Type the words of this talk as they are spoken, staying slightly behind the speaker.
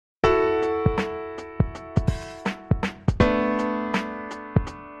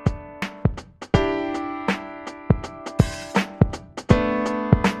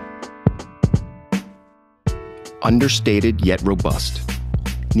Understated yet robust.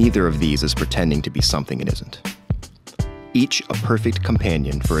 Neither of these is pretending to be something it isn't. Each a perfect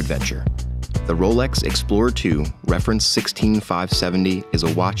companion for adventure. The Rolex Explorer 2 Reference 16570 is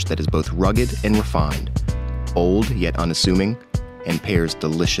a watch that is both rugged and refined, bold yet unassuming, and pairs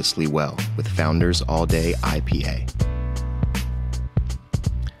deliciously well with Founders All Day IPA.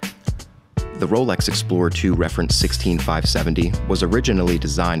 The Rolex Explorer 2 Reference 16570 was originally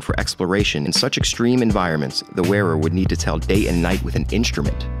designed for exploration in such extreme environments the wearer would need to tell day and night with an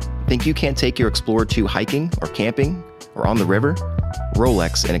instrument. Think you can't take your Explorer 2 hiking or camping or on the river?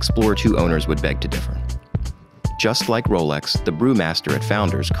 Rolex and Explorer 2 owners would beg to differ. Just like Rolex, the brewmaster at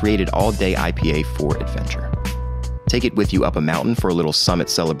Founders created All Day IPA for adventure. Take it with you up a mountain for a little summit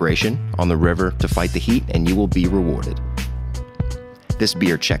celebration, on the river to fight the heat, and you will be rewarded. This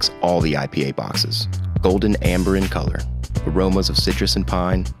beer checks all the IPA boxes. Golden amber in color, aromas of citrus and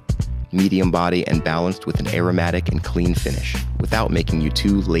pine, medium body and balanced with an aromatic and clean finish, without making you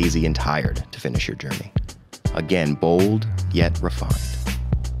too lazy and tired to finish your journey. Again, bold, yet refined.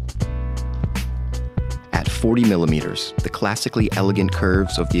 At 40 millimeters, the classically elegant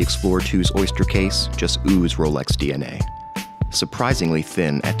curves of the Explorer 2's oyster case just ooze Rolex DNA. Surprisingly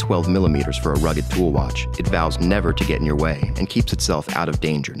thin at 12 millimeters for a rugged tool watch, it vows never to get in your way and keeps itself out of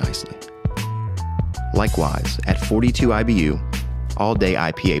danger nicely. Likewise, at 42 IBU, All Day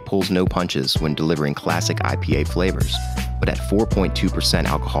IPA pulls no punches when delivering classic IPA flavors, but at 4.2%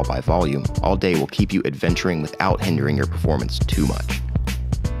 alcohol by volume, All Day will keep you adventuring without hindering your performance too much.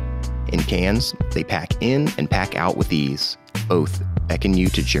 In cans, they pack in and pack out with ease. Both beckon you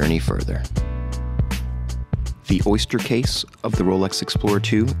to journey further. The oyster case of the Rolex Explorer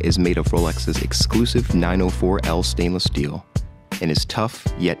 2 is made of Rolex's exclusive 904L stainless steel and is tough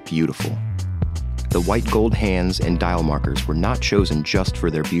yet beautiful. The white gold hands and dial markers were not chosen just for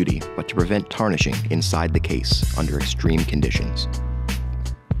their beauty, but to prevent tarnishing inside the case under extreme conditions.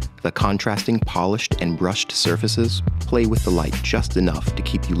 The contrasting polished and brushed surfaces play with the light just enough to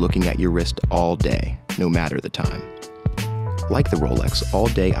keep you looking at your wrist all day, no matter the time. Like the Rolex, All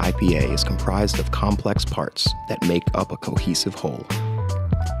Day IPA is comprised of complex parts that make up a cohesive whole.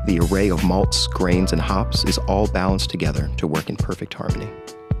 The array of malts, grains, and hops is all balanced together to work in perfect harmony.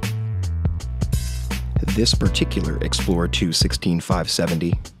 This particular Explorer 2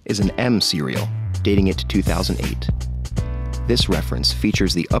 16570 is an M serial, dating it to 2008. This reference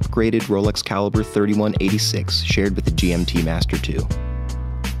features the upgraded Rolex caliber 3186 shared with the GMT Master 2.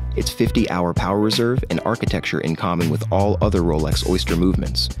 Its 50-hour power reserve and architecture in common with all other Rolex Oyster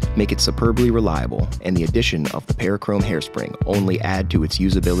movements make it superbly reliable, and the addition of the parachrome hairspring only add to its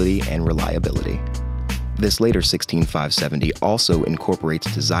usability and reliability. This later 16570 also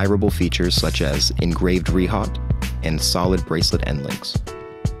incorporates desirable features such as engraved rehaut and solid bracelet end links.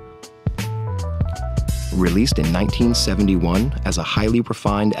 Released in 1971 as a highly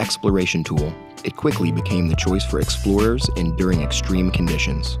refined exploration tool, it quickly became the choice for explorers enduring extreme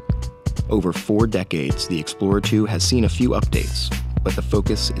conditions. Over 4 decades, the Explorer 2 has seen a few updates, but the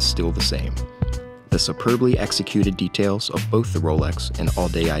focus is still the same. The superbly executed details of both the Rolex and All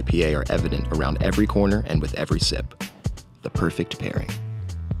Day IPA are evident around every corner and with every sip. The perfect pairing.